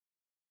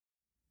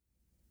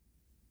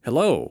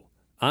Hello,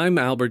 I'm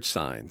Albert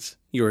Sines,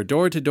 your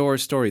door-to-door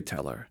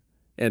storyteller,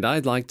 and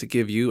I'd like to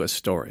give you a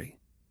story.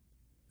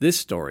 This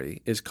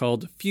story is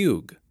called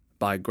Fugue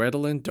by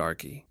Gretelyn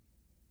Darkey.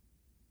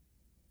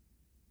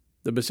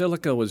 The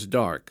basilica was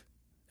dark,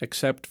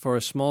 except for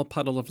a small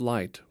puddle of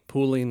light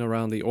pooling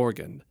around the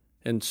organ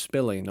and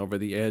spilling over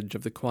the edge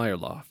of the choir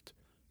loft,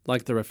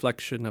 like the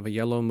reflection of a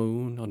yellow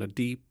moon on a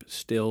deep,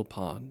 still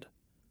pond.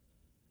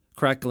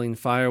 Crackling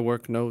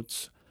firework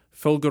notes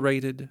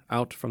fulgurated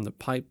out from the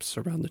pipes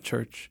around the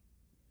church,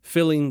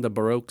 filling the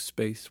baroque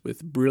space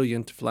with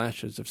brilliant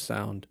flashes of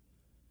sound.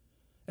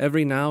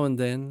 Every now and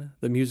then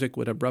the music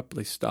would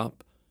abruptly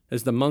stop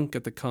as the monk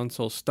at the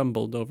console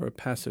stumbled over a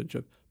passage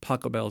of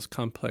Pachelbel's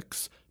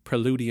complex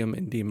Preludium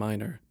in D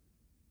minor.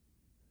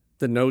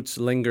 The notes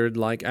lingered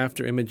like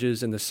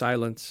after-images in the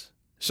silence,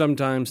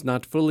 sometimes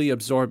not fully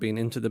absorbing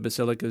into the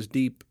basilica's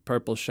deep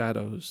purple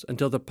shadows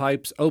until the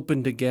pipes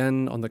opened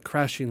again on the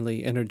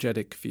crashingly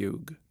energetic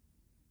fugue.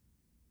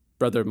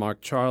 Brother Mark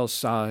Charles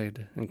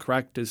sighed and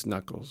cracked his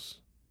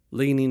knuckles,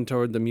 leaning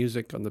toward the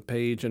music on the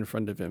page in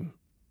front of him.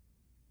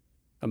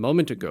 A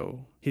moment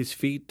ago, his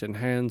feet and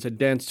hands had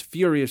danced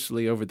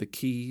furiously over the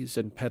keys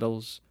and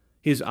pedals,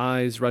 his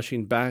eyes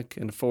rushing back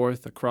and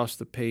forth across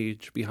the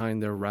page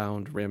behind their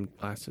round-rimmed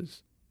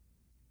glasses.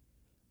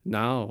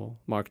 Now,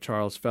 Mark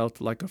Charles felt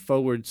like a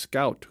forward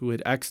scout who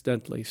had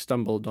accidentally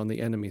stumbled on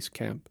the enemy's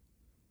camp.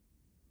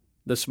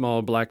 The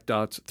small black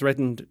dots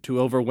threatened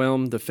to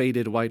overwhelm the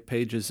faded white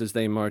pages as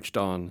they marched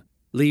on,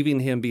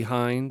 leaving him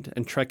behind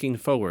and trekking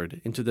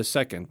forward into the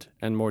second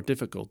and more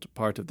difficult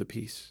part of the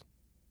piece.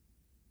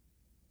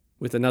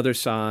 With another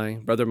sigh,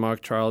 Brother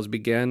Mark Charles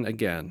began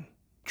again,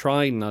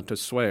 trying not to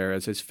swear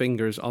as his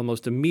fingers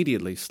almost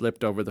immediately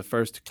slipped over the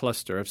first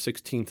cluster of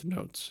 16th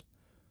notes.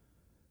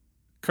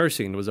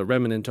 Cursing was a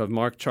remnant of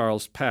Mark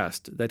Charles'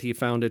 past that he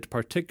found it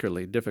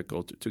particularly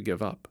difficult to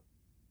give up.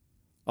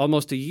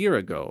 Almost a year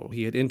ago,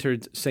 he had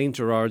entered St.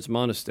 Gerard's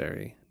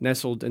Monastery,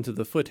 nestled into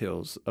the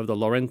foothills of the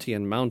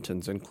Laurentian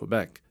Mountains in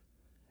Quebec,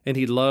 and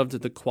he loved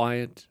the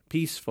quiet,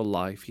 peaceful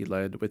life he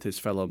led with his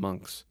fellow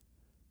monks.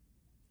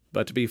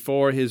 But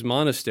before his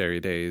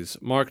monastery days,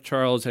 Mark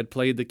Charles had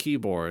played the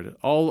keyboard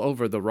all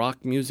over the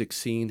rock music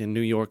scene in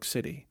New York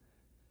City.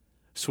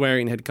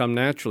 Swearing had come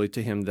naturally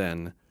to him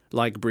then,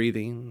 like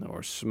breathing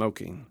or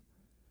smoking.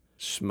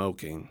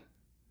 Smoking.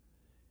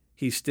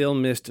 He still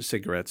missed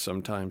cigarettes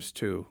sometimes,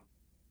 too.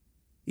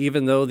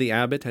 Even though the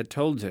abbot had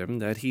told him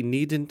that he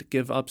needn't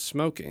give up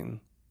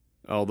smoking,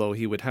 although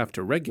he would have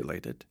to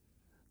regulate it,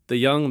 the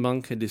young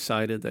monk had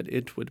decided that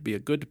it would be a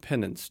good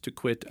penance to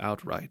quit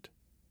outright.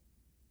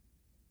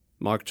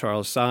 Mark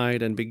Charles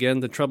sighed and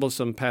began the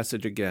troublesome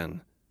passage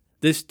again,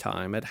 this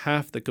time at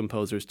half the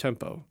composer's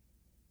tempo.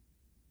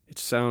 It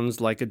sounds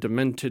like a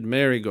demented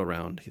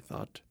merry-go-round, he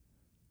thought.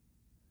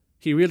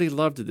 He really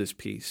loved this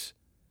piece,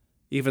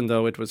 even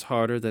though it was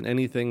harder than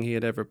anything he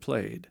had ever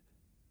played.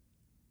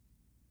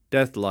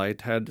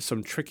 Deathlight had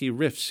some tricky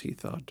riffs, he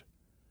thought,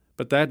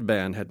 but that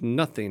band had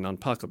nothing on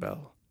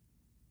Pachelbel.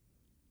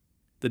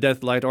 The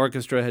Deathlight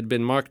Orchestra had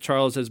been Mark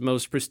Charles's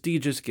most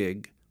prestigious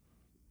gig.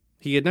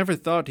 He had never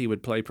thought he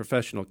would play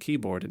professional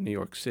keyboard in New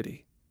York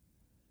City.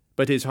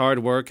 But his hard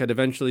work had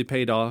eventually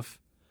paid off,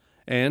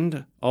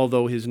 and,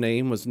 although his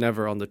name was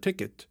never on the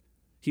ticket,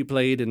 he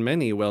played in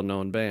many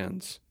well-known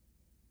bands.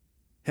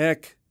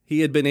 Heck,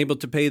 he had been able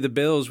to pay the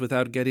bills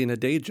without getting a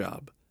day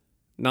job.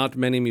 Not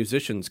many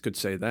musicians could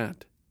say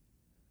that.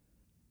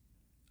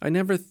 I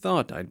never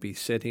thought I'd be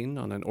sitting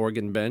on an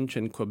organ bench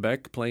in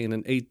Quebec playing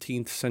an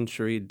 18th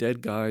century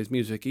dead guy's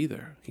music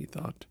either, he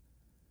thought.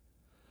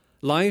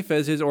 Life,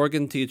 as his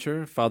organ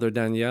teacher, Father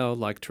Daniel,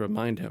 liked to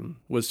remind him,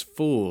 was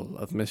full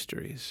of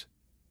mysteries.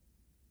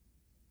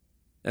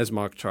 As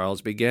Mark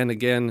Charles began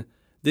again,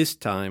 this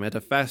time at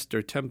a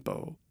faster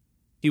tempo,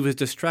 he was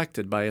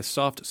distracted by a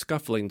soft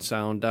scuffling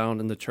sound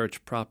down in the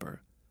church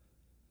proper.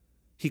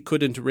 He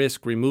couldn't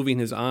risk removing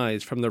his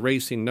eyes from the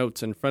racing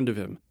notes in front of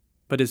him,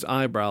 but his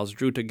eyebrows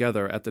drew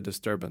together at the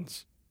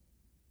disturbance.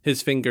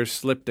 His fingers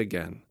slipped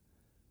again.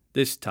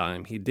 This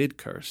time he did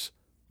curse,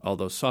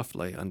 although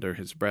softly under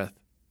his breath.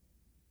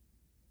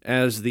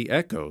 As the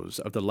echoes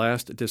of the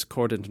last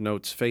discordant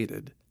notes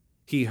faded,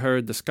 he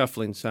heard the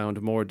scuffling sound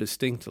more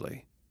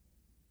distinctly.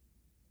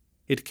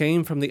 It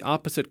came from the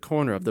opposite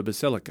corner of the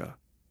basilica.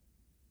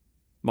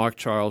 Mark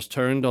Charles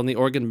turned on the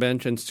organ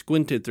bench and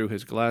squinted through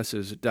his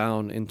glasses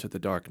down into the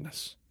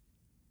darkness.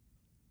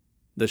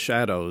 The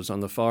shadows on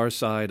the far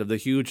side of the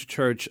huge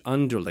church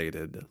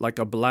undulated like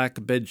a black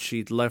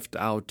bedsheet left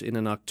out in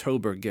an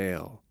October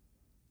gale.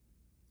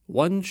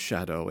 One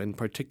shadow in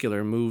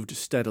particular moved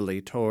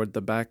steadily toward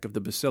the back of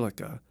the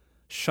basilica,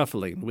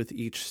 shuffling with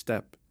each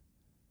step.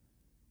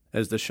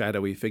 As the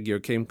shadowy figure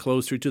came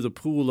closer to the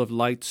pool of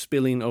light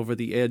spilling over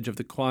the edge of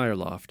the choir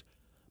loft,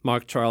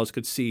 Mark Charles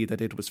could see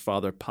that it was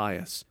Father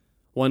Pius,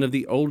 one of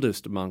the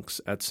oldest monks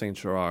at St.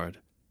 Gerard.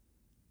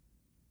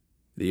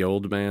 The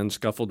old man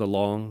scuffled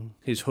along,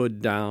 his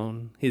hood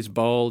down, his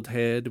bald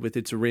head with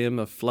its rim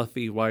of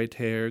fluffy white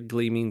hair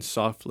gleaming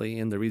softly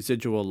in the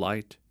residual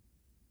light.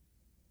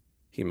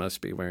 He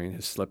must be wearing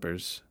his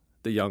slippers,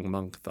 the young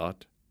monk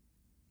thought.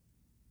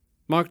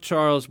 Mark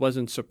Charles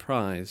wasn't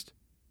surprised.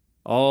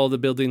 All the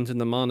buildings in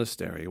the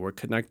monastery were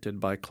connected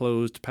by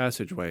closed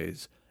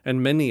passageways,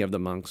 and many of the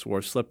monks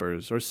wore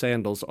slippers or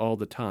sandals all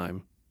the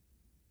time.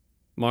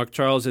 Mark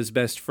Charles's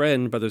best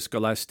friend, Brother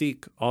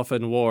Scholastique,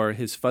 often wore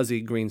his fuzzy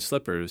green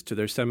slippers to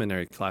their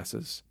seminary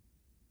classes.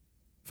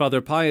 Father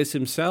Pius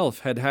himself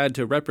had had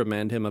to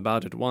reprimand him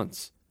about it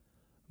once.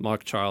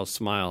 Mark Charles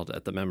smiled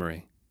at the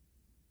memory.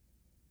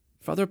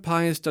 Father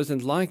Pius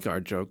doesn't like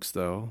our jokes,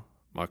 though,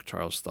 Mark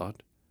Charles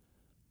thought.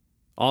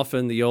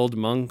 Often the old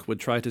monk would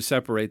try to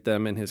separate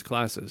them in his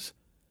classes.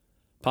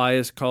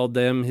 Pius called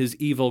them his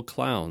evil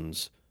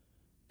clowns.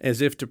 As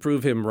if to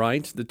prove him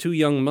right, the two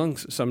young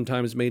monks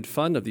sometimes made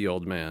fun of the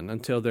old man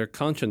until their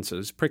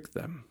consciences pricked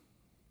them.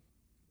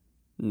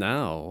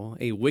 Now,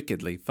 a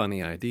wickedly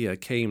funny idea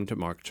came to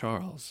Mark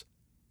Charles.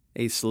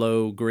 A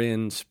slow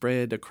grin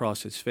spread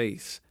across his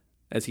face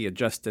as he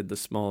adjusted the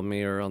small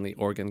mirror on the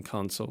organ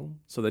console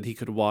so that he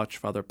could watch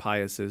Father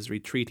Pius's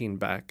retreating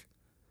back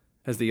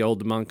as the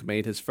old monk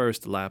made his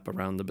first lap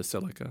around the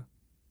basilica.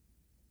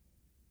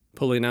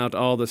 Pulling out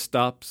all the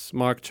stops,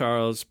 Mark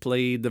Charles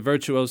played the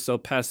virtuoso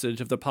passage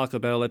of the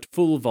Pachelbel at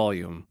full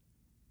volume.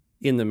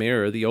 In the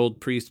mirror, the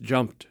old priest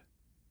jumped.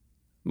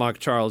 Mark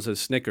Charles's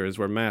snickers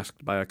were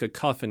masked by a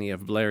cacophony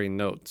of blaring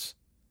notes.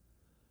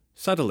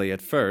 Subtly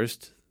at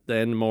first,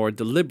 then more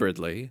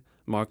deliberately,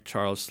 Mark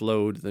Charles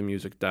slowed the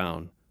music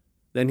down.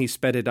 Then he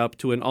sped it up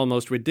to an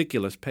almost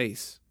ridiculous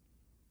pace.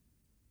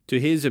 To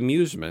his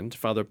amusement,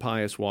 Father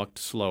Pius walked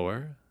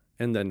slower,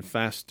 and then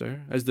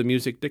faster, as the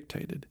music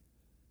dictated.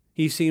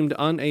 He seemed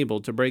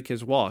unable to break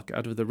his walk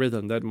out of the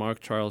rhythm that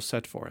Mark Charles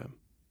set for him.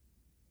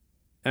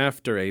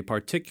 After a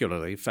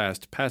particularly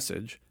fast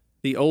passage,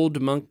 the old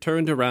monk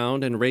turned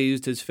around and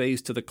raised his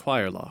face to the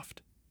choir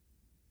loft.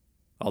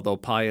 Although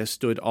Pius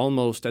stood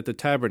almost at the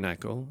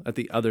tabernacle, at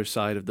the other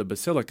side of the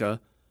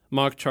basilica,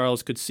 Mark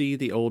Charles could see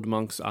the old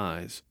monk's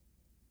eyes.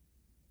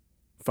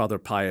 Father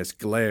Pius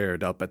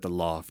glared up at the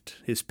loft,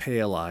 his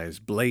pale eyes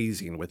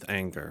blazing with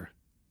anger.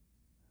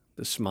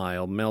 The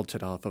smile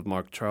melted off of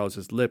Mark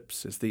Charles's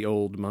lips as the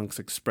old monk's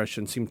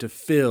expression seemed to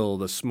fill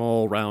the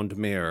small round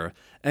mirror.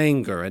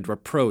 Anger and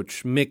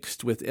reproach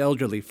mixed with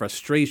elderly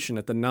frustration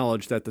at the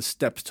knowledge that the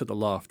steps to the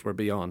loft were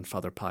beyond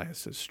Father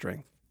Pius's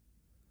strength.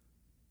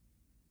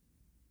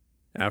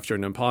 After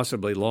an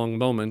impossibly long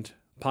moment,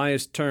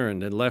 Pius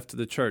turned and left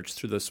the church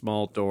through the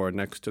small door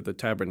next to the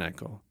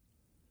tabernacle.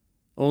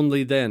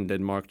 Only then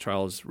did Mark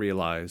Charles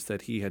realize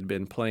that he had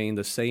been playing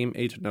the same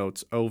 8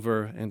 notes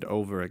over and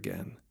over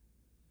again.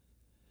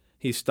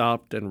 He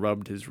stopped and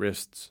rubbed his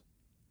wrists.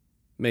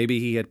 Maybe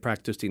he had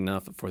practiced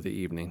enough for the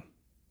evening.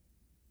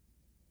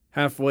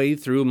 Halfway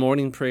through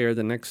morning prayer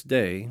the next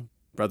day,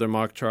 Brother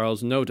Mark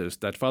Charles noticed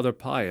that Father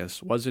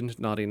Pius wasn't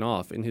nodding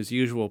off in his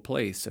usual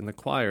place in the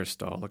choir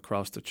stall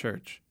across the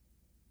church.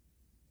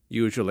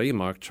 Usually,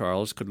 Mark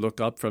Charles could look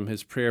up from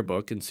his prayer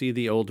book and see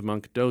the old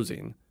monk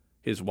dozing,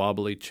 his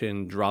wobbly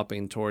chin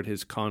dropping toward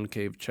his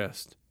concave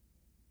chest.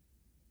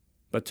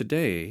 But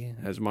today,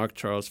 as Mark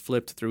Charles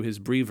flipped through his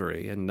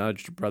breviary and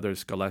nudged Brother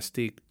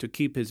Scholastique to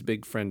keep his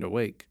big friend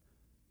awake,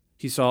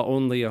 he saw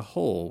only a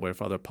hole where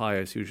Father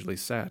Pius usually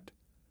sat,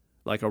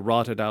 like a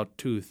rotted-out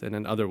tooth in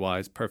an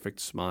otherwise perfect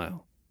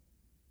smile.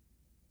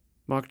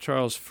 Mark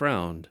Charles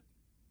frowned.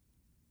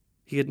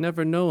 He had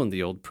never known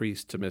the old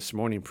priest to miss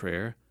morning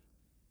prayer.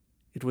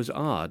 It was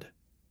odd.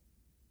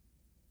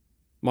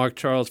 Mark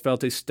Charles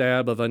felt a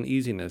stab of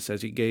uneasiness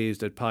as he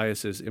gazed at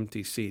Pius's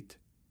empty seat.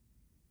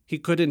 He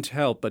couldn't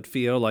help but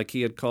feel like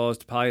he had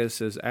caused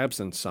Pius's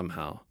absence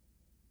somehow.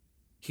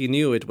 He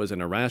knew it was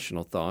an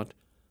irrational thought,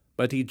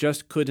 but he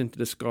just couldn't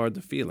discard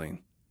the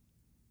feeling.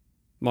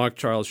 Mark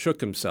Charles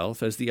shook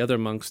himself as the other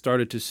monks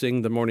started to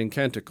sing the morning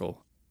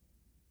canticle.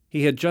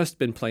 He had just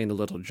been playing a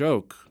little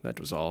joke, that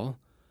was all.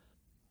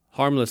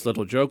 Harmless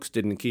little jokes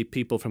didn't keep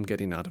people from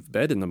getting out of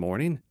bed in the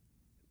morning,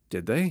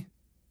 did they?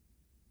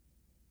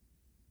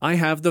 "I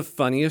have the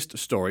funniest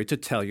story to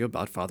tell you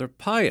about Father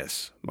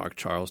Pius," Mark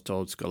Charles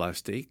told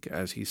Scholastique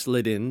as he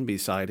slid in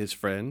beside his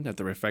friend at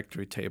the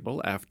refectory table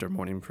after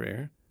morning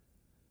prayer.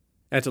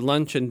 At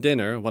lunch and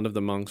dinner, one of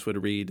the monks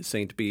would read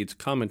St. Bede's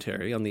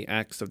commentary on the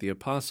Acts of the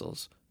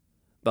Apostles,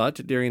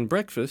 but during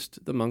breakfast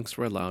the monks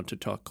were allowed to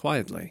talk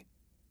quietly.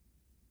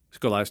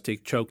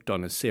 Scholastique choked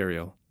on his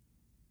cereal.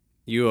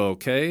 "You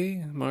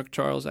okay?" Mark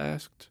Charles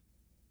asked.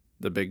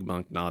 The big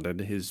monk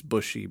nodded, his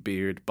bushy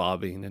beard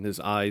bobbing and his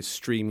eyes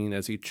streaming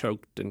as he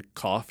choked and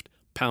coughed,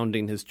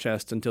 pounding his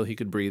chest until he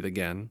could breathe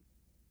again.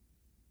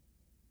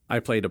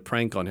 "I played a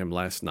prank on him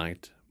last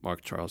night,"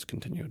 Mark Charles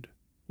continued,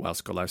 while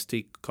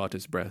Scholastique caught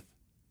his breath.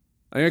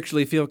 "I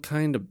actually feel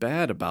kind of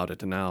bad about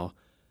it now.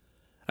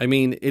 I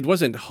mean, it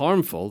wasn't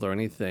harmful or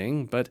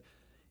anything, but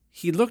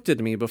he looked at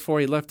me before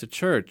he left the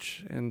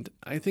church, and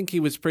I think he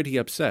was pretty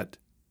upset."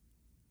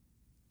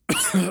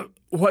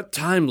 "What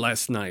time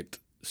last night?"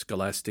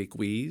 Scholastique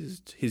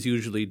wheezed, his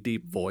usually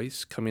deep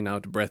voice coming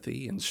out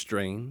breathy and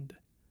strained.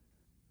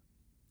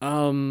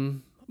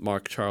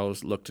 Mark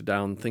Charles looked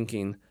down,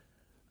 thinking.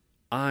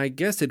 I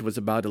guess it was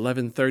about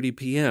 11:30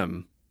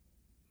 p.m.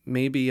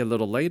 Maybe a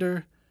little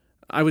later.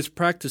 I was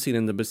practicing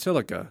in the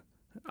basilica.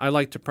 I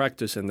like to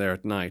practice in there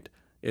at night.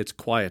 It's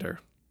quieter.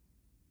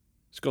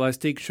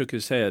 Scholastique shook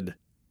his head.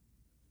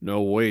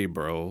 No way,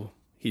 bro,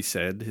 he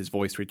said, his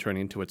voice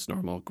returning to its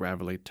normal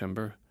gravelly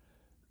timbre.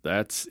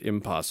 That's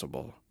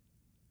impossible.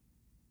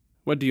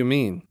 What do you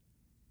mean?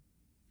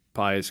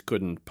 Pius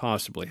couldn't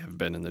possibly have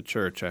been in the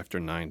church after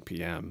 9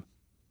 p.m.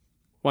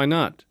 Why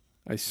not?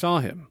 I saw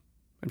him.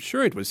 I'm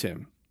sure it was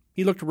him.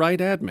 He looked right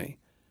at me.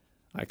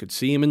 I could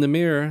see him in the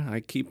mirror I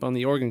keep on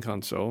the organ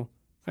console.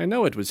 I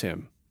know it was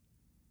him.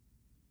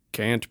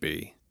 Can't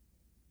be.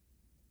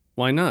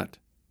 Why not?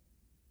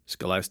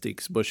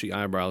 Scholastique's bushy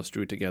eyebrows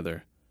drew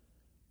together.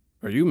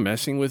 Are you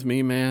messing with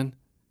me, man?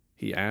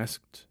 He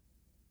asked.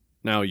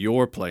 Now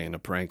you're playing a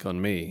prank on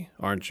me,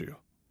 aren't you?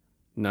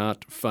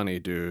 Not funny,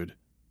 dude.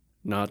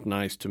 Not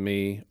nice to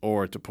me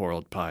or to poor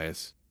old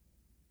Pius.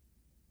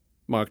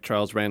 Mark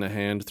Charles ran a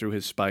hand through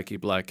his spiky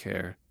black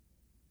hair.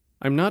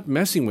 I'm not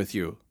messing with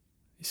you,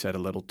 he said a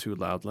little too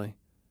loudly.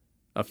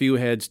 A few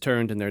heads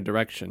turned in their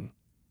direction.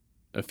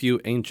 A few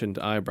ancient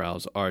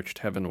eyebrows arched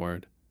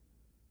heavenward.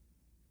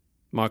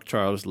 Mark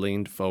Charles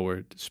leaned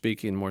forward,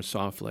 speaking more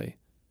softly.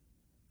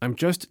 I'm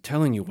just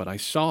telling you what I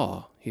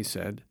saw, he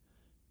said.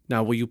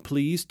 Now will you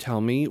please tell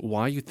me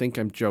why you think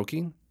I'm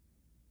joking?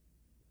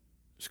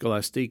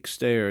 Scholastique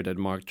stared at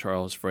Mark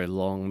Charles for a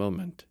long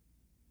moment.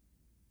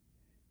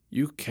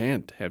 You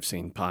can't have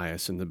seen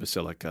Pius in the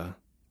basilica,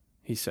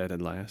 he said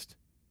at last.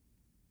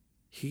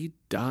 He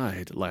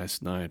died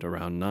last night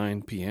around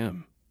 9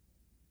 p.m.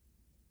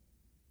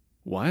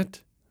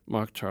 What?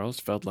 Mark Charles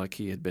felt like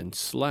he had been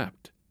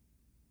slapped.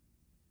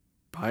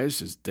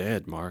 Pius is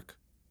dead, Mark,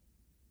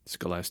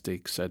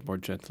 Scholastique said more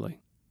gently.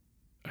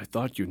 I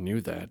thought you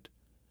knew that.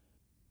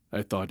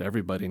 I thought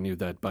everybody knew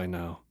that by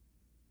now.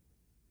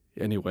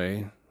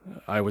 Anyway,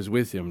 I was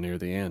with him near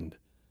the end.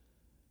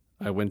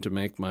 I went to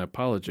make my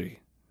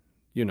apology.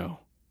 You know.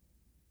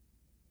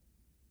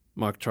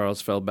 Mark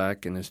Charles fell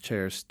back in his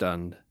chair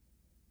stunned.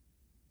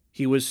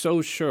 He was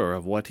so sure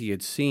of what he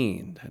had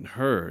seen and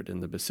heard in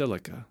the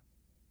basilica.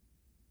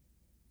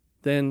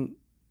 Then,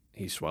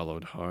 he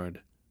swallowed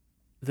hard,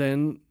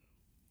 then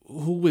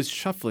who was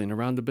shuffling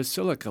around the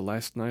basilica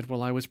last night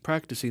while I was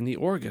practicing the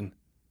organ?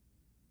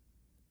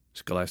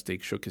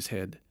 Scholastique shook his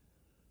head.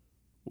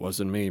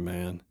 Wasn't me,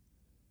 man.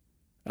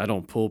 I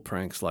don't pull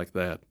pranks like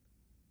that.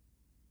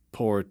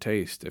 Poor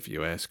taste, if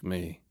you ask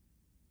me.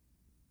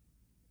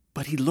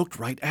 But he looked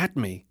right at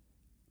me,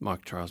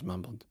 Mark Charles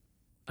mumbled.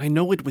 I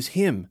know it was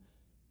him.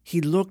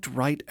 He looked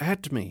right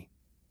at me.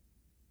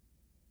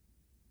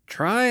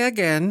 Try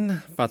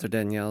again, Father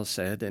Daniel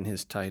said in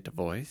his tight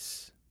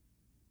voice.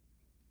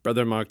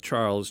 Brother Mark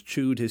Charles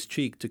chewed his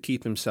cheek to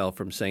keep himself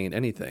from saying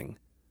anything.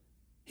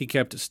 He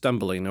kept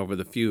stumbling over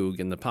the fugue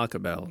in the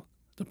pachelbel,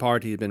 the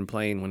part he had been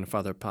playing when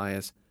Father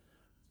Pius...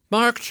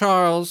 Mark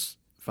Charles,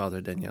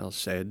 Father Daniel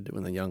said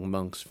when the young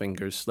monk's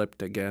fingers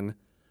slipped again.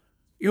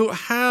 You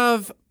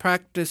have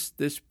practiced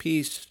this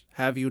piece,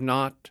 have you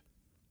not?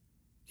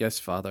 Yes,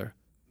 Father,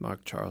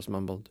 Mark Charles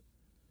mumbled.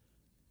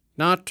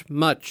 Not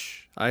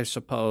much, I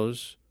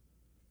suppose.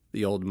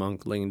 The old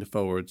monk leaned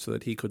forward so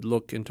that he could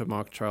look into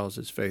Mark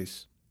Charles's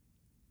face.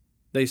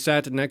 They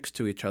sat next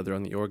to each other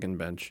on the organ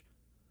bench.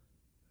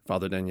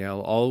 Father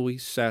Daniel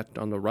always sat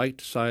on the right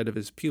side of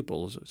his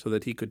pupils so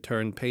that he could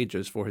turn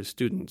pages for his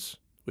students,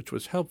 which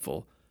was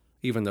helpful,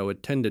 even though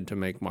it tended to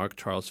make Mark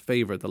Charles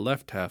favor the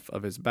left half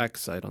of his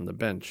backside on the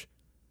bench.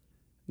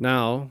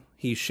 Now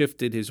he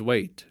shifted his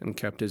weight and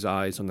kept his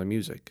eyes on the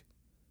music.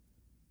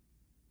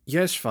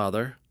 Yes,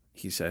 Father,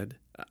 he said.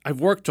 I've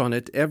worked on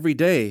it every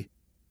day.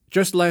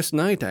 Just last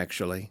night,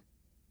 actually.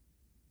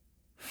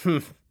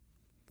 Humph,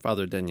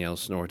 Father Daniel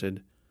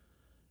snorted.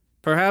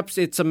 Perhaps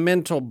it's a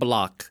mental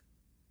block.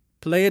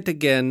 Play it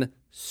again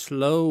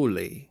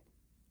slowly.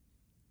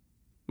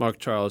 Mark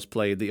Charles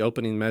played the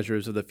opening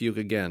measures of the fugue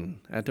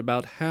again, at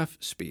about half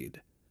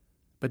speed.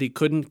 But he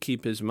couldn't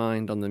keep his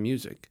mind on the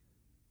music.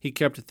 He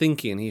kept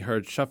thinking he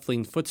heard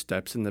shuffling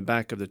footsteps in the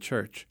back of the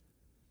church.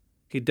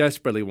 He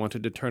desperately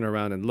wanted to turn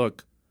around and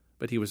look,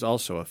 but he was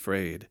also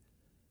afraid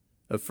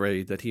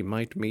that he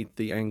might meet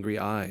the angry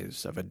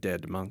eyes of a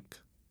dead monk.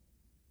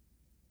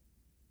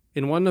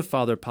 In one of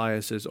Father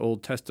Pius's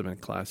Old Testament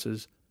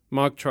classes,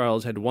 Mark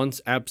Charles had once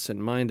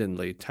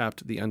absent-mindedly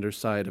tapped the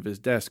underside of his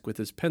desk with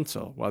his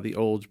pencil while the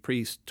old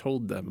priest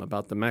told them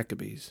about the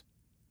Maccabees.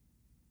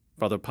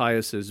 Father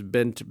Pius's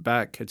bent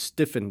back had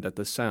stiffened at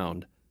the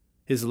sound.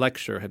 His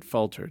lecture had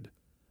faltered.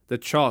 The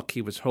chalk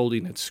he was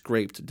holding had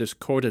scraped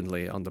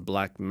discordantly on the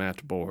black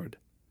mat board.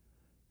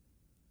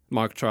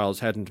 Mark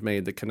Charles hadn't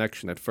made the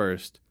connection at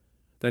first.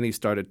 Then he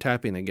started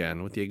tapping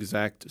again with the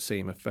exact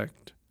same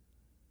effect.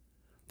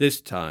 This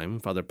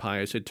time, Father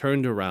Pius had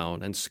turned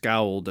around and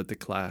scowled at the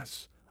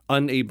class,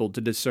 unable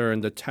to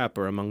discern the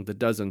tapper among the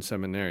dozen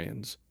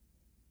seminarians.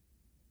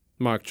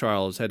 Mark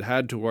Charles had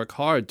had to work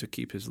hard to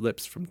keep his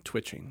lips from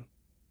twitching.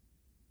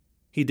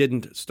 He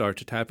didn't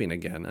start tapping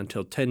again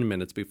until 10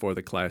 minutes before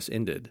the class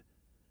ended.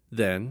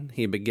 Then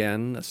he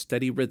began a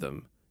steady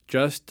rhythm,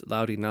 just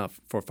loud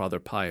enough for Father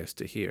Pius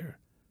to hear.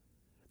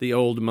 The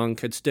old monk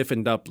had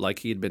stiffened up like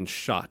he had been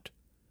shot.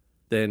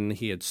 Then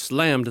he had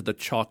slammed the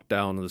chalk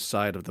down on the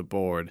side of the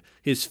board,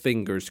 his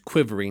fingers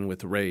quivering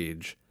with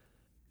rage.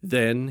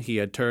 Then he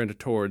had turned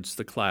towards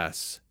the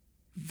class,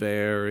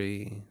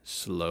 very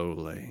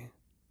slowly.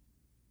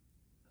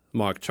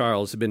 Mark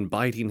Charles had been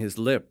biting his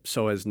lip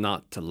so as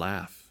not to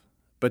laugh,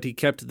 but he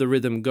kept the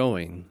rhythm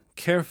going,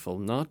 careful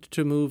not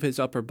to move his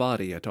upper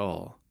body at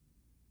all.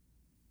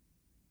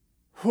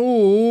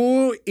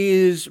 "Who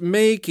is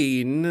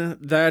making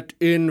that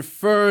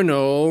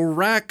infernal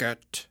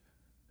racket?"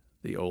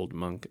 the old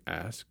monk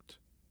asked.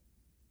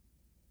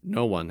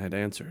 No one had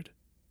answered.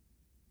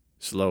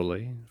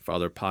 Slowly,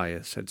 Father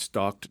Pius had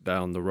stalked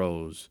down the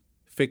rows,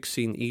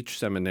 fixing each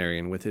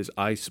seminarian with his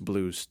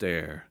ice-blue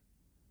stare.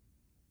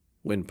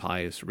 When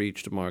Pius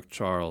reached Mark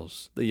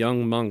Charles, the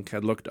young monk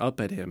had looked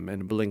up at him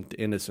and blinked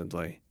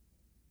innocently.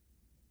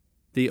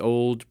 The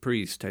old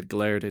priest had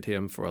glared at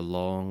him for a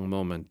long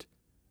moment,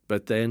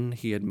 but then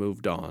he had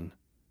moved on.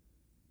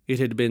 It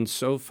had been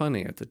so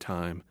funny at the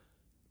time,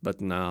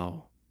 but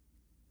now...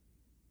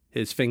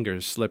 His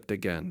fingers slipped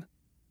again.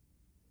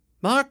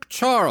 "Mark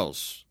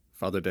Charles!"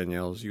 Father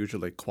Daniel's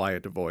usually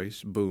quiet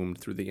voice boomed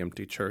through the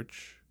empty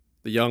church.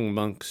 The young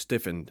monk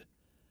stiffened.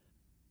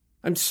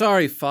 "I'm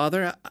sorry,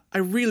 Father. I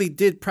really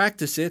did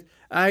practice it.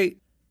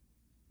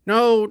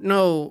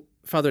 No,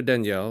 Father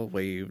Daniel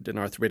waved an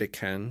arthritic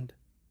hand.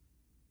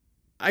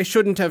 "I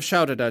shouldn't have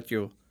shouted at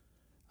you.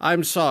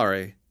 I'm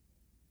sorry.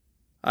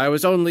 I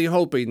was only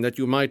hoping that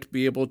you might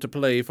be able to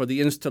play for the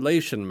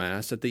installation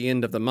mass at the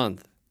end of the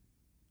month."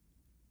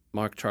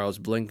 Mark Charles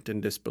blinked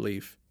in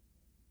disbelief.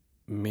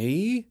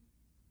 "Me?"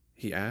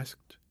 he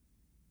asked.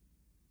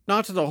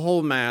 "Not the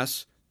whole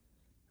mass.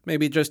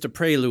 Maybe just a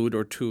prelude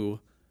or two.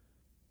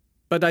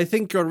 But I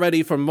think you're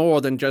ready for more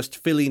than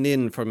just filling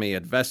in for me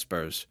at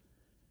Vespers.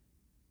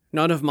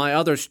 None of my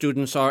other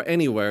students are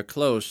anywhere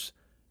close,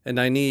 and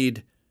I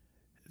need...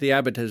 The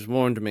abbot has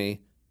warned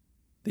me."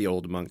 The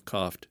old monk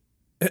coughed.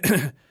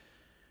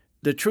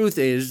 "The truth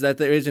is that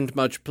there isn't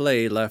much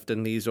play left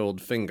in these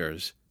old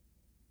fingers."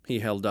 He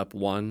held up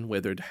one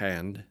withered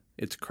hand,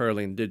 its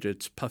curling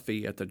digits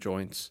puffy at the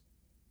joints.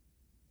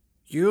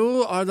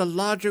 "You are the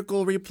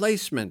logical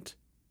replacement,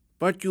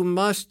 but you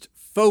must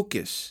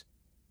focus.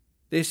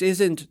 This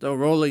isn't the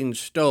Rolling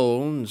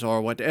Stones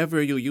or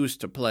whatever you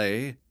used to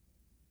play.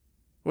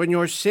 When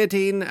you're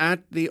sitting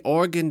at the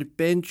organ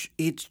bench,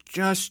 it's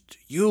just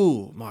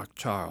you, Mark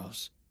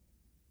Charles.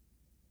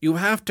 You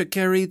have to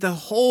carry the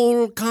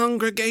whole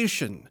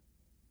congregation.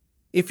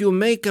 If you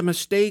make a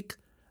mistake,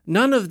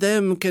 none of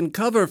them can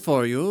cover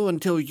for you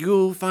until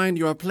you find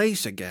your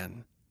place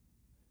again."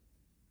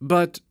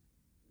 "But,"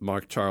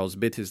 Mark Charles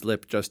bit his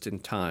lip just in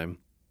time.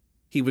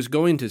 He was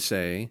going to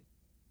say,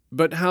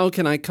 "But how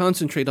can I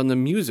concentrate on the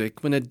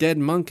music when a dead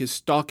monk is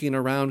stalking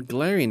around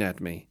glaring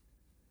at me?"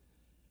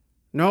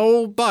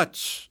 "No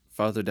buts,"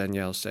 Father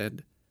Daniel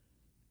said.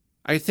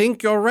 "I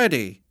think you're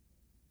ready.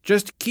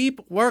 Just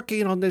keep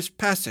working on this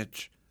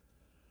passage.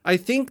 I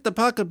think the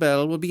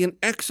Pachelbel will be an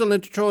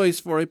excellent choice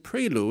for a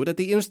prelude at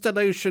the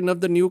installation of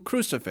the new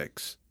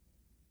crucifix."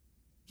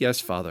 "Yes,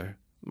 Father,"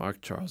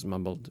 Mark Charles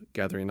mumbled,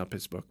 gathering up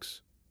his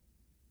books.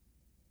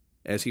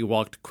 As he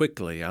walked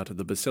quickly out of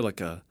the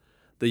basilica,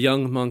 the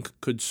young monk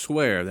could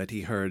swear that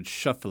he heard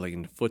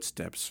shuffling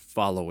footsteps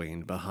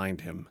following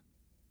behind him.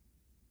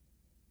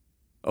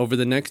 Over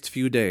the next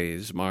few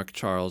days, Mark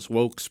Charles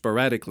woke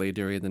sporadically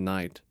during the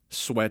night,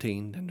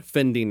 sweating and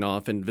fending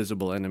off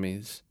invisible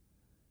enemies.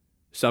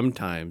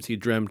 Sometimes he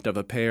dreamt of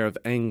a pair of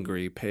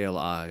angry, pale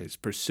eyes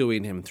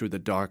pursuing him through the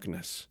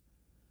darkness.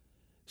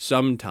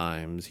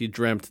 Sometimes he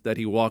dreamt that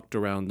he walked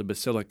around the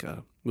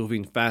basilica,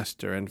 moving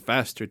faster and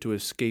faster to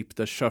escape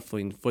the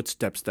shuffling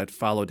footsteps that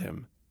followed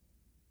him.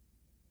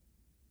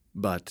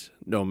 But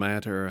no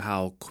matter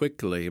how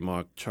quickly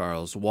Mark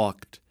Charles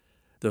walked,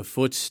 the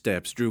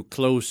footsteps drew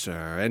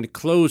closer and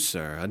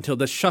closer until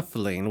the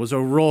shuffling was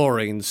a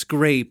roaring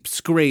scrape,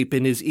 scrape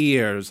in his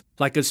ears,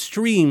 like a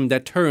stream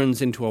that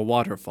turns into a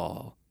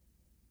waterfall.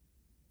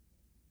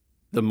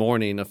 The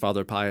morning of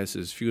Father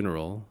Pius's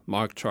funeral,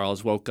 Mark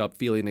Charles woke up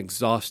feeling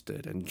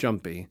exhausted and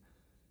jumpy.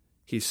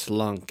 He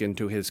slunk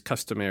into his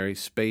customary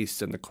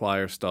space in the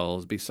choir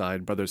stalls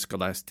beside Brother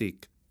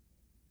Scholastique.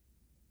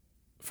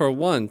 For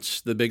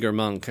once, the bigger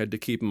monk had to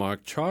keep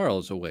Mark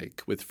Charles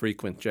awake with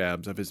frequent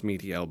jabs of his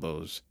meaty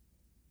elbows.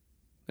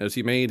 As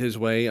he made his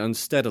way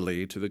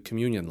unsteadily to the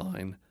communion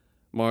line,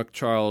 Mark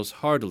Charles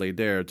hardly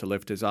dared to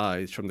lift his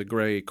eyes from the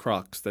gray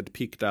crocks that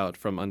peeked out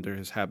from under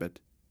his habit.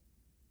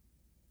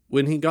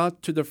 When he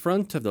got to the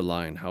front of the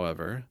line,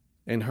 however,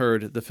 and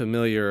heard the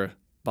familiar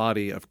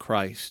 "Body of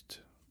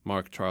Christ,"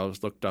 Mark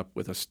Charles looked up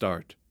with a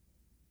start.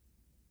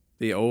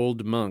 The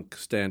old monk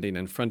standing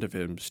in front of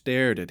him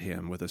stared at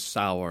him with a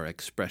sour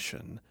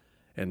expression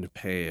and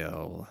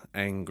pale,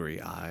 angry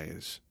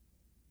eyes.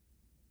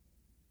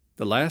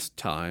 The last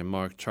time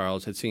Mark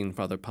Charles had seen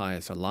Father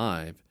Pius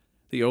alive,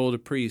 the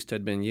old priest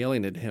had been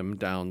yelling at him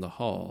down the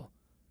hall.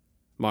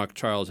 Mark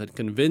Charles had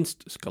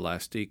convinced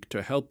Scholastique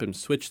to help him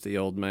switch the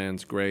old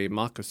man's gray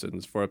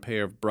moccasins for a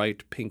pair of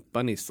bright pink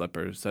bunny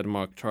slippers that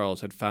Mark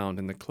Charles had found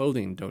in the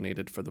clothing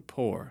donated for the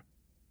poor.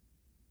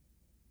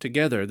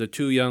 Together, the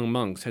two young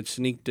monks had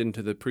sneaked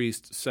into the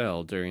priest's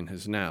cell during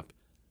his nap.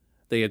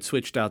 They had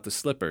switched out the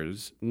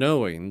slippers,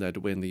 knowing that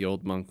when the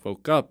old monk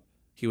woke up,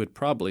 he would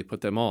probably put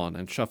them on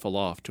and shuffle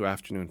off to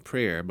afternoon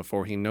prayer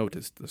before he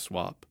noticed the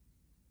swap.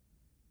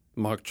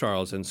 Mark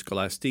Charles and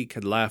Scholastique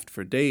had laughed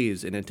for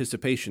days in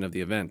anticipation of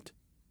the event.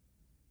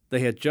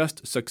 They had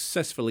just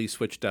successfully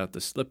switched out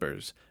the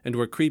slippers and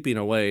were creeping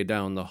away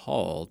down the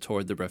hall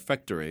toward the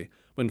refectory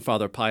when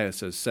Father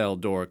Pius's cell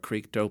door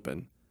creaked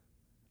open.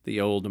 The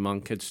old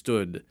monk had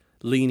stood,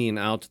 leaning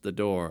out the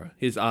door,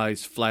 his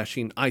eyes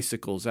flashing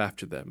icicles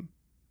after them.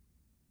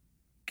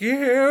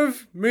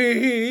 "Give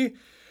me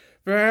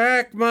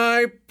back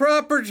my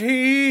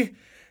property,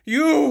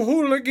 you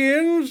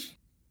hooligans!"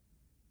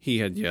 he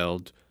had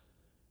yelled.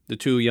 The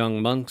two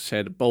young monks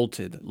had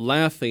bolted,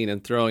 laughing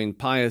and throwing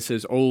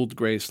Pius's old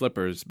gray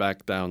slippers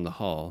back down the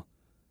hall.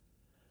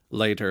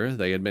 Later,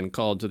 they had been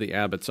called to the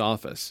abbot's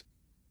office.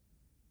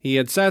 He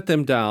had sat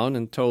them down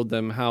and told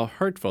them how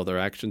hurtful their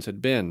actions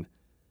had been,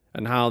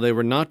 and how they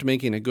were not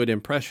making a good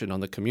impression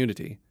on the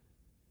community.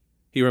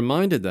 He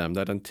reminded them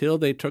that until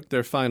they took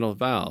their final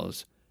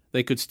vows,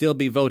 they could still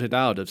be voted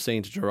out of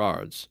St.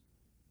 Gerard's.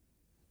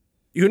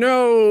 "You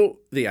know,"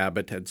 the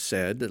abbot had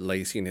said,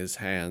 lacing his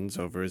hands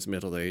over his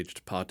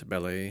middle-aged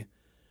pot-belly,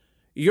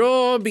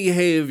 "your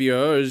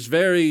behavior is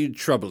very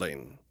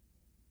troubling.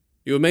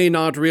 You may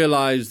not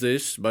realize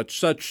this, but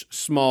such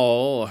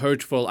small,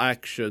 hurtful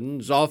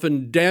actions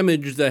often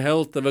damage the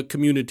health of a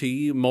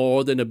community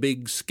more than a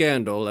big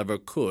scandal ever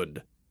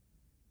could.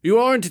 You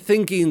aren't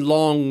thinking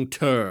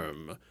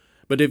long-term,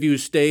 but if you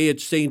stay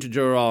at St.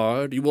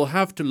 Gerard, you will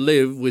have to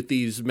live with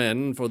these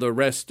men for the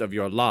rest of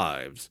your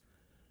lives.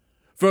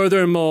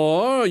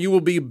 Furthermore, you will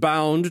be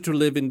bound to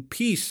live in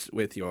peace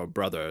with your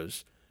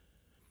brothers.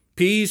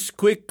 Peace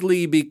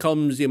quickly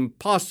becomes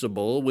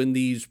impossible when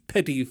these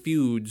petty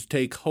feuds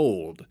take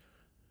hold.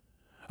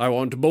 I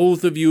want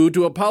both of you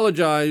to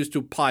apologize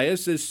to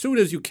Pius as soon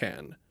as you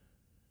can,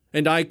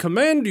 and I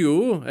command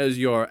you, as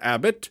your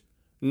abbot,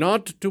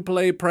 not to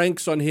play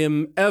pranks on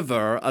him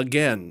ever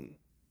again."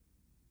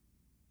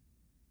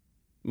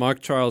 Mark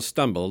Charles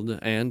stumbled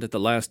and, at the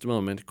last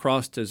moment,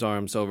 crossed his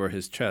arms over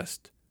his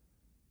chest.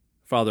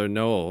 Father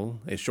Noel,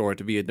 a short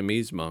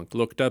Vietnamese monk,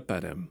 looked up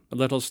at him, a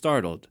little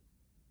startled.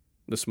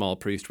 The small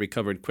priest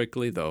recovered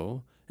quickly,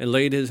 though, and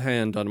laid his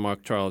hand on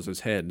Mark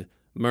Charles's head,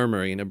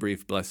 murmuring a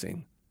brief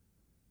blessing.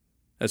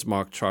 As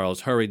Mark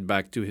Charles hurried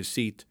back to his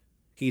seat,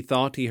 he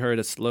thought he heard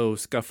a slow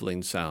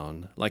scuffling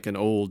sound, like an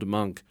old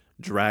monk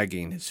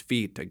dragging his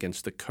feet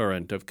against the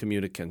current of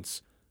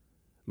communicants.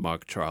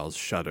 Mark Charles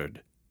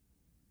shuddered.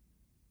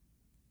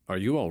 "Are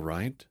you all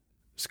right?"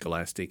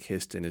 Scholastic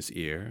hissed in his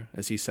ear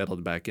as he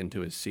settled back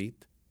into his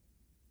seat.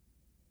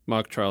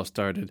 Mark Charles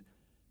started,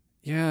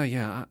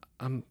 Yeah,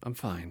 I'm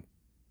fine."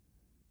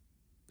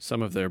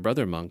 Some of their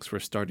brother monks were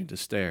starting to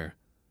stare.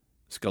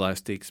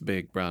 Scholastic's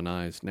big brown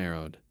eyes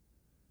narrowed.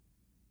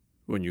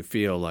 "When you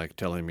feel like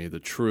telling me the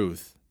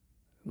truth,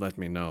 let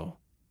me know,"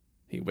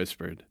 he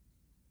whispered.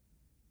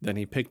 Then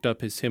he picked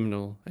up his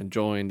hymnal and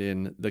joined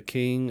in "The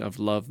King of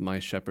Love My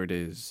Shepherd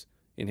Is"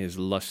 in his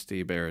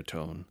lusty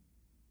baritone.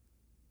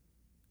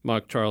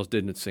 Mark Charles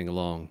didn't sing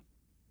along.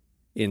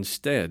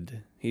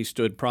 Instead, he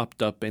stood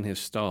propped up in his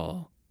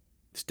stall,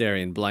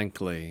 staring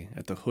blankly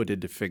at the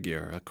hooded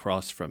figure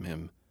across from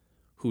him,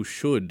 who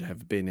should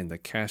have been in the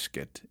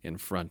casket in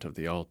front of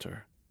the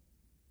altar.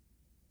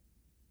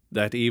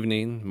 That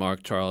evening,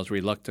 Mark Charles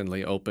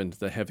reluctantly opened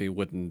the heavy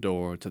wooden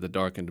door to the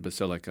darkened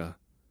basilica.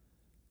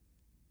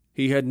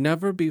 He had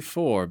never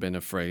before been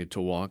afraid to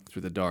walk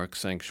through the dark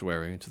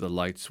sanctuary to the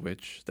light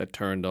switch that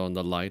turned on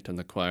the light in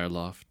the choir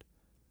loft.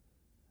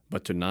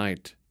 But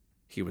tonight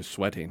he was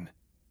sweating,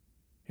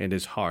 and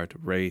his heart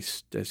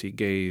raced as he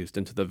gazed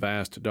into the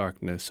vast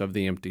darkness of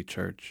the empty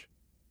church.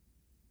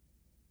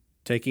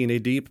 Taking a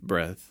deep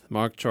breath,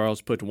 Mark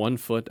Charles put one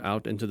foot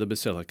out into the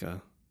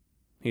basilica.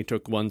 He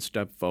took one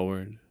step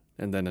forward,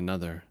 and then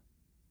another.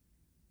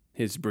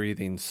 His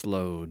breathing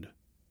slowed.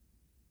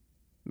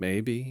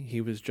 Maybe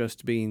he was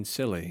just being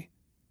silly.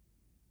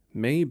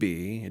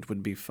 Maybe it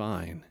would be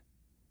fine.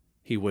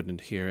 He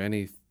wouldn't hear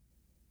anything.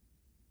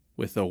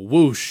 With a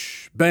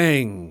whoosh,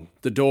 bang,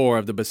 the door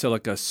of the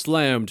basilica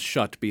slammed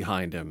shut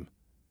behind him.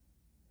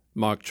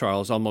 Mark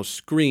Charles almost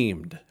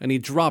screamed, and he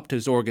dropped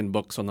his organ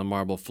books on the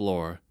marble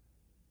floor.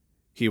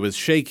 He was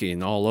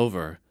shaking all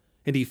over,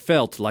 and he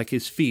felt like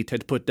his feet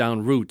had put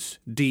down roots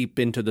deep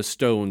into the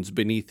stones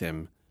beneath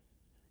him.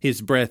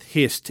 His breath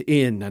hissed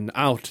in and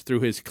out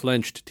through his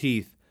clenched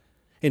teeth,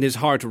 and his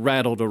heart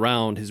rattled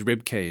around his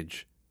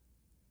ribcage.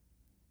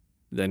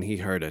 Then he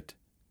heard it.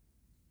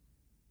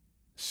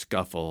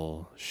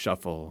 Scuffle,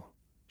 shuffle,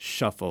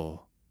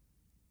 shuffle,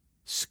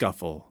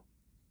 scuffle.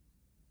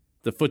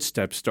 The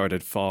footsteps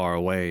started far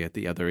away at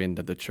the other end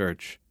of the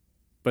church,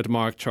 but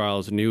Mark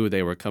Charles knew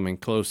they were coming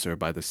closer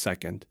by the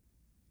second.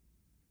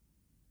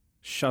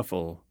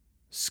 Shuffle,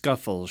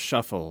 Scuffle,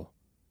 shuffle.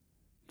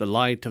 The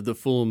light of the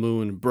full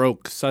moon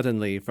broke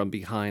suddenly from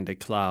behind a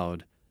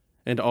cloud,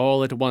 and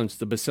all at once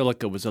the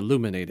basilica was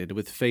illuminated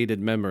with faded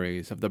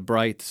memories of the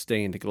bright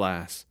stained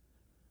glass,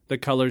 the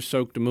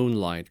color-soaked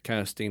moonlight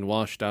casting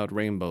washed-out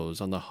rainbows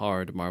on the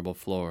hard marble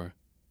floor.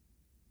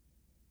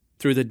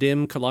 Through the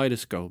dim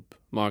kaleidoscope,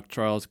 Mark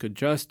Charles could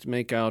just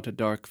make out a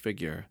dark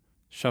figure,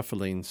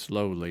 shuffling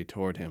slowly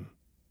toward him.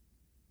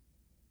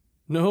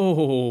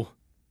 "No!"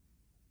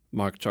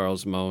 Mark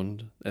Charles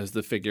moaned, as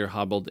the figure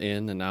hobbled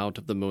in and out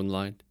of the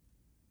moonlight.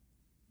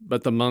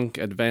 But the monk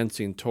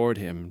advancing toward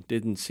him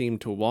didn't seem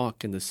to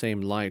walk in the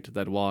same light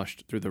that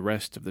washed through the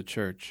rest of the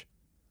church.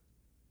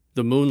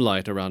 The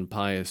moonlight around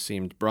Pius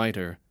seemed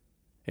brighter,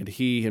 and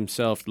he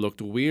himself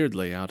looked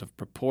weirdly out of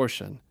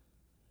proportion,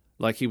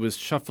 like he was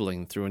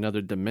shuffling through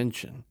another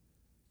dimension.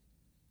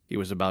 He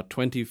was about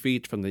 20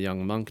 feet from the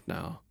young monk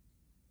now.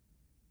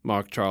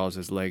 Mark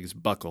Charles's legs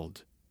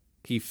buckled.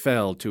 He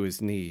fell to his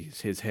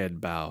knees, his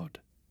head bowed.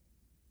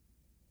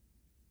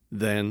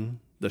 Then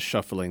the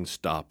shuffling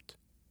stopped.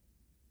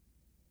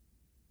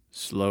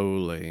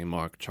 Slowly,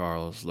 Mark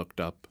Charles looked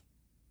up.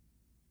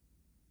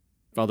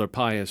 Father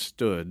Pius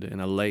stood in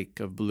a lake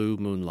of blue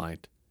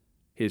moonlight,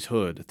 his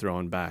hood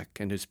thrown back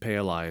and his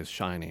pale eyes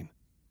shining.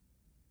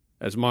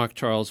 As Mark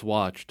Charles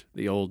watched,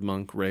 the old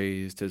monk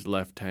raised his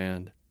left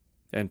hand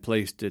and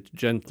placed it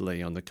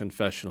gently on the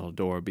confessional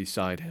door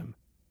beside him.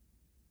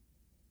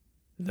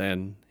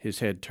 Then his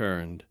head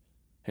turned,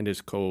 and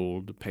his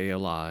cold,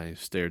 pale eyes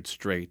stared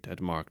straight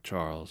at Mark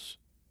Charles.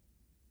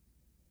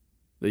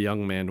 The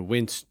young man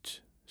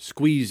winced,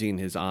 squeezing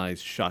his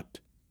eyes shut.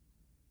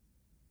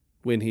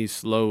 When he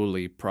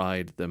slowly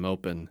pried them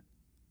open,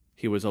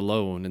 he was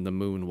alone in the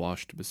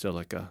moon-washed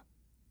basilica.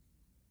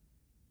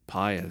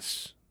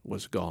 Pius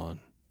was gone.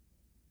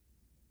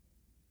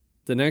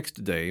 The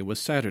next day was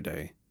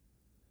Saturday.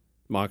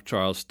 Mark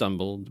Charles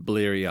stumbled,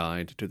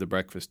 bleary-eyed, to the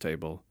breakfast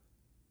table.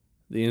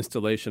 The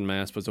installation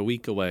mass was a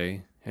week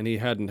away, and he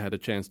hadn't had a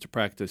chance to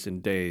practice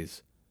in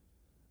days.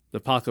 The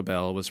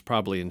Pachelbel was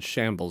probably in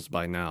shambles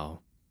by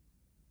now.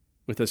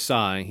 With a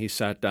sigh, he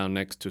sat down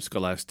next to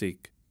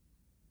Scholastique.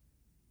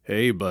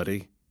 "Hey,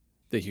 buddy,"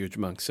 the huge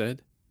monk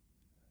said.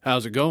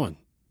 "How's it going?"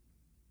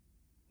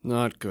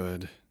 "Not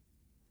good.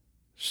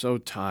 So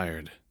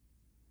tired.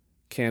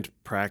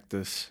 Can't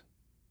practice."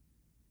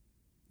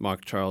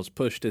 Mark Charles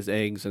pushed his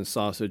eggs and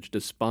sausage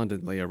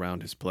despondently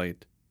around his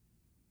plate.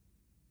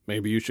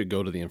 "Maybe you should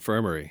go to the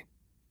infirmary,"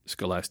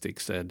 Scholastique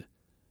said,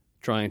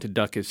 trying to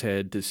duck his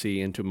head to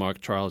see into Mark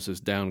Charles's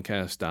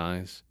downcast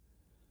eyes.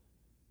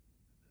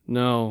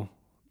 "No,"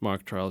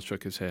 Mark Charles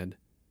shook his head.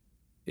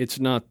 "It's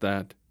not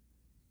that.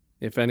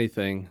 If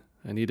anything,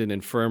 I need an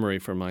infirmary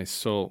for my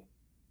soul."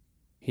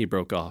 He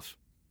broke off.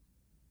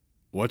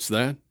 "What's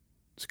that?"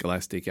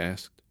 Scholastique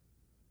asked.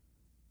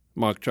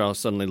 Mark Charles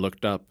suddenly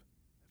looked up,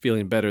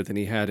 feeling better than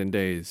he had in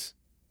days.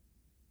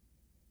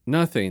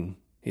 "Nothing,"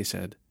 he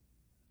said.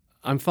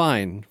 "I'm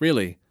fine,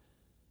 really.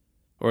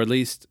 Or at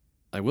least,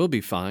 I will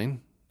be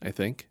fine, I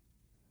think."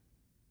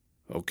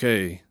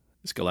 "Okay,"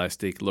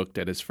 Scholastique looked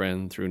at his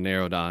friend through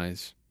narrowed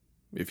eyes.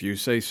 "If you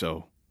say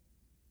so."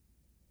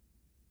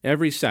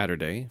 Every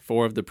Saturday,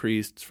 4 of the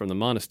priests from the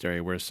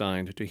monastery were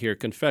assigned to hear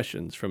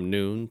confessions from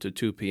noon to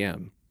 2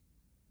 p.m.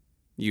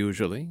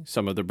 Usually,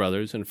 some of the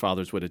brothers and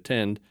fathers would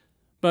attend,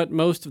 but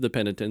most of the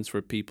penitents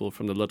were people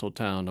from the little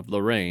town of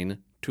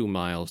Lorraine, 2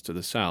 miles to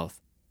the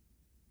south.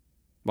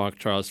 Mark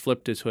Charles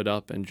flipped his hood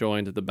up and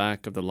joined the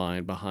back of the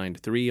line behind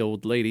 3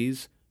 old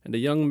ladies and a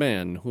young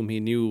man whom he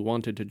knew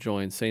wanted to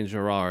join St.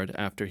 Gerard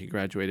after he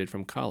graduated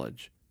from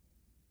college.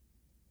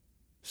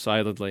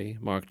 Silently,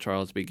 Mark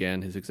Charles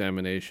began his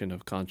examination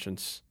of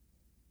conscience.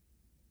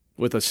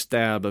 With a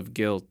stab of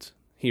guilt,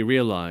 he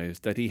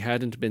realized that he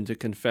hadn't been to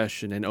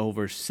confession in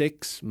over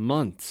 6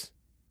 months.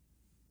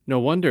 No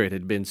wonder it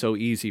had been so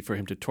easy for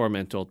him to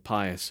torment old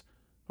Pius,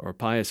 or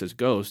Pius's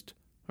ghost,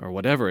 or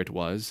whatever it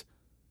was.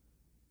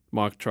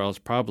 Mark Charles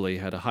probably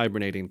had a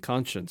hibernating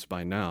conscience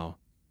by now.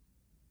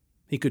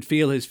 He could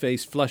feel his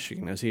face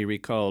flushing as he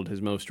recalled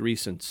his most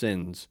recent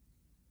sins.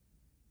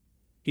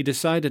 He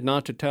decided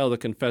not to tell the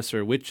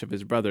confessor which of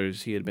his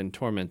brothers he had been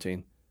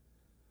tormenting.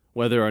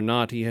 Whether or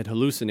not he had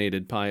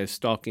hallucinated Pius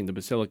stalking the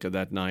basilica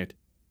that night,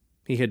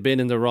 he had been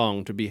in the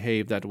wrong to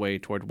behave that way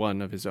toward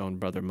one of his own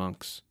brother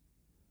monks.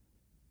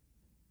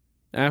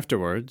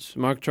 Afterwards,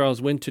 Mark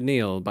Charles went to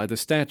kneel by the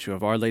statue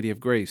of Our Lady of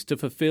Grace to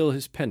fulfill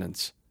his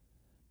penance.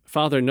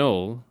 Father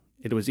Knoll,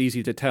 it was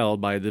easy to tell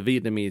by the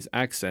Vietnamese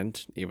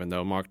accent, even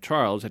though Mark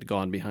Charles had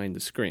gone behind the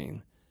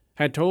screen,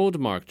 had told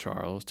Mark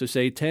Charles to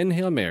say 10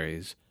 Hail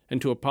Marys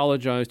and to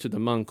apologize to the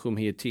monk whom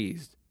he had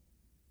teased.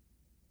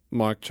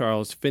 Mark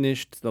Charles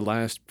finished the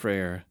last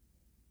prayer.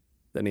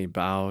 Then he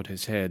bowed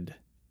his head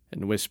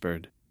and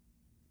whispered,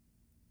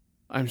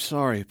 "I'm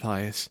sorry,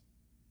 Pius.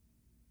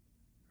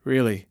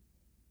 Really,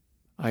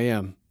 I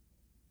am."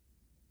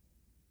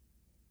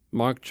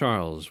 Mark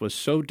Charles was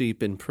so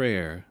deep in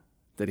prayer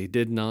that he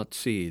did not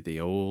see the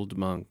old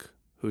monk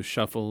who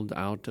shuffled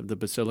out of the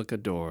basilica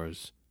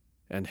doors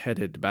and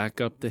headed back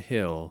up the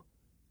hill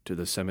to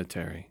the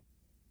cemetery.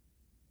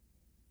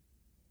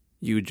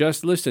 You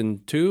just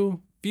listened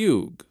to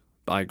Fugue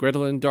by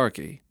Gretelyn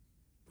Darkey,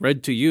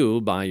 read to you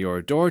by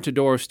your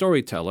door-to-door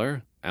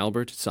storyteller,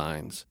 Albert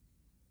Sines.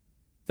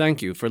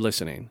 Thank you for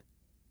listening.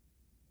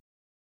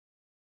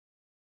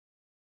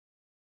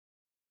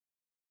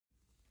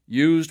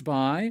 Used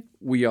by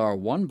We Are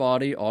One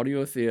Body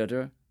Audio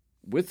Theater,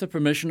 with the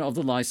permission of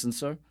the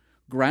licensor,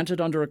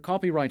 granted under a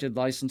copyrighted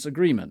license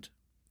agreement.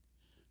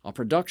 A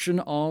production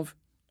of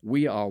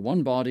We Are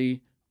One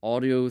Body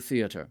Audio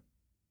Theater.